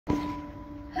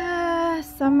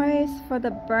Summer is for the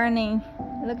burning.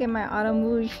 Look at my autumn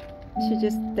rouge. She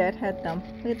just deadhead them.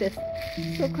 Look at this.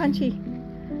 So crunchy.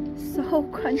 So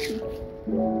crunchy.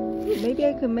 Maybe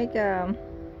I could make a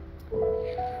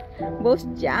roast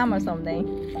jam or something.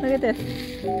 Look at this.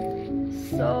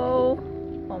 So,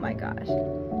 oh my gosh.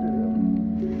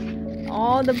 Bloom.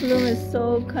 All the bloom is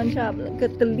so crunched up. Look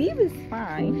at the leaf is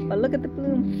fine, but look at the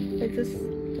bloom. It's just,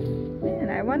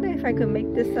 man, I wonder if I could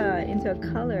make this into a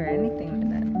color or anything like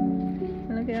that.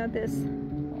 Look at this.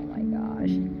 Oh my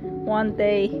gosh. One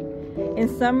day in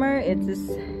summer,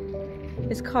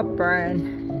 it's called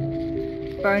burning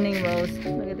rose.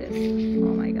 Look at this.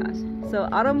 Oh my gosh. So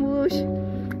autumn rouge,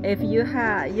 if you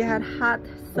had hot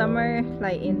summer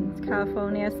like in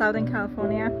California, Southern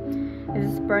California, it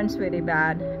just burns really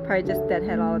bad. Probably just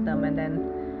deadhead all of them, and then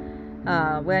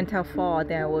wait until fall,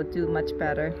 then it will do much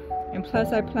better. And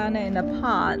plus I plant it in a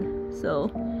pot, so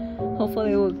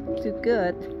hopefully it will do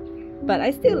good. But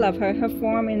I still love her. Her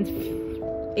form in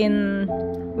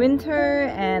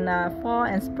winter and fall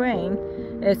and spring,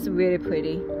 it's really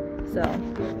pretty. So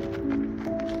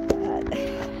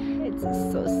it's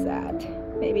just so sad.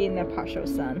 Maybe in the partial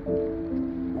sun.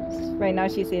 Right now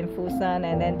she's in full sun,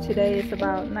 and then today is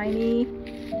about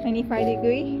 95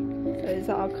 degrees, so it's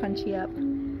all crunchy up.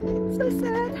 So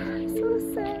sad, so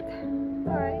sad.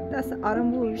 Alright, that's the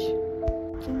autumn rouge.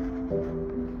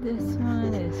 This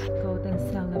one is golden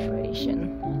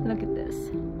celebration. Look at this.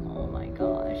 Oh my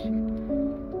gosh.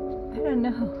 I don't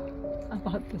know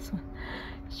about this one.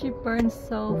 She burns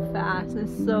so fast.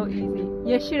 It's so easy.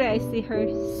 Yesterday I see her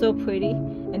so pretty,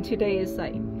 and today is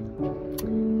like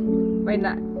right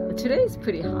now. Today is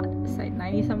pretty hot. It's like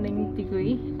 90 something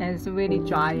degree, and it's really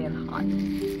dry and hot.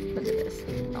 Look at this,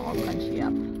 all crunchy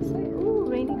up. It's like, ooh,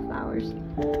 raining flowers.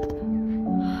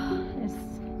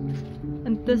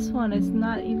 And this one is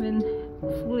not even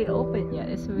fully open yet.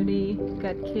 It's really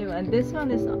got killed. And this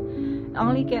one is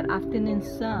only get afternoon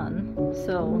sun.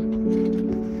 So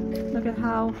look at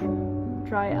how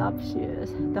dry up she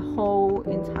is. The whole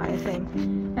entire thing.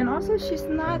 And also she's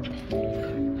not.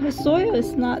 Her soil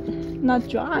is not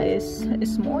dry.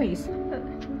 It's moist.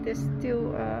 There's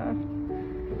still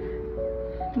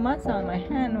mud on my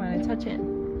hand when I touch it.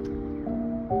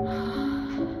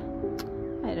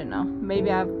 I don't know.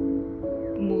 Maybe I'll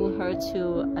move her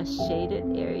to a shaded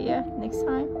area next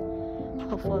time.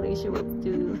 Hopefully she will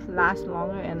last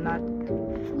longer and not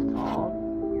all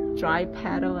dry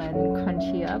petal and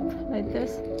crunchy up like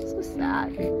this. So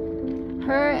sad.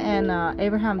 Her and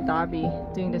Abraham Darby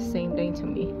doing the same thing to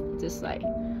me. Just like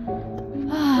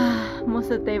most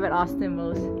of David Austin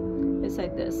rose, it's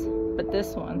like this. But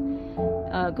this one,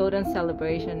 golden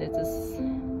celebration, it's just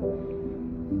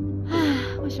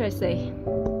what should I say?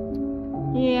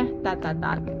 Yeah, dot.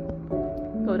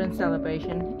 Golden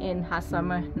celebration in hot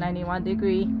summer, 91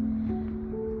 degree.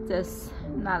 Just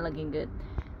not looking good.